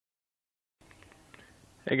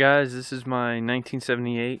Hey guys, this is my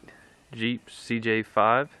 1978 Jeep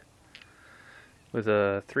CJ-5 with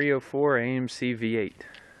a 304 AMC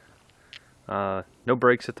V8. No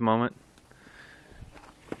brakes at the moment.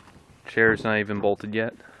 Chair's not even bolted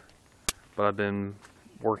yet, but I've been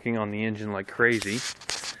working on the engine like crazy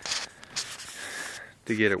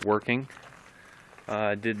to get it working.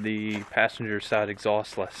 I did the passenger side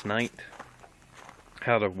exhaust last night,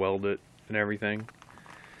 how to weld it and everything.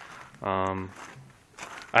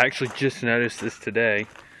 I actually just noticed this today.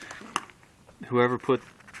 Whoever put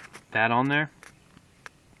that on there,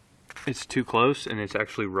 it's too close and it's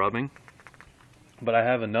actually rubbing. But I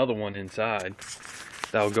have another one inside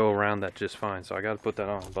that'll go around that just fine, so I gotta put that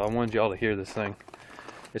on. But I wanted y'all to hear this thing.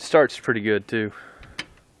 It starts pretty good too.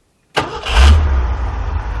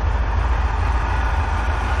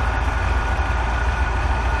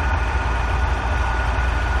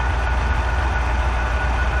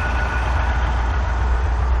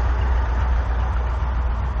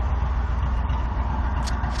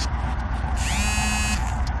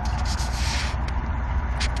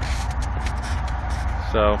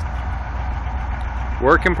 So,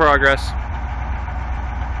 work in progress.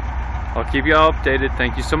 I'll keep you all updated.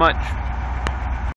 Thank you so much.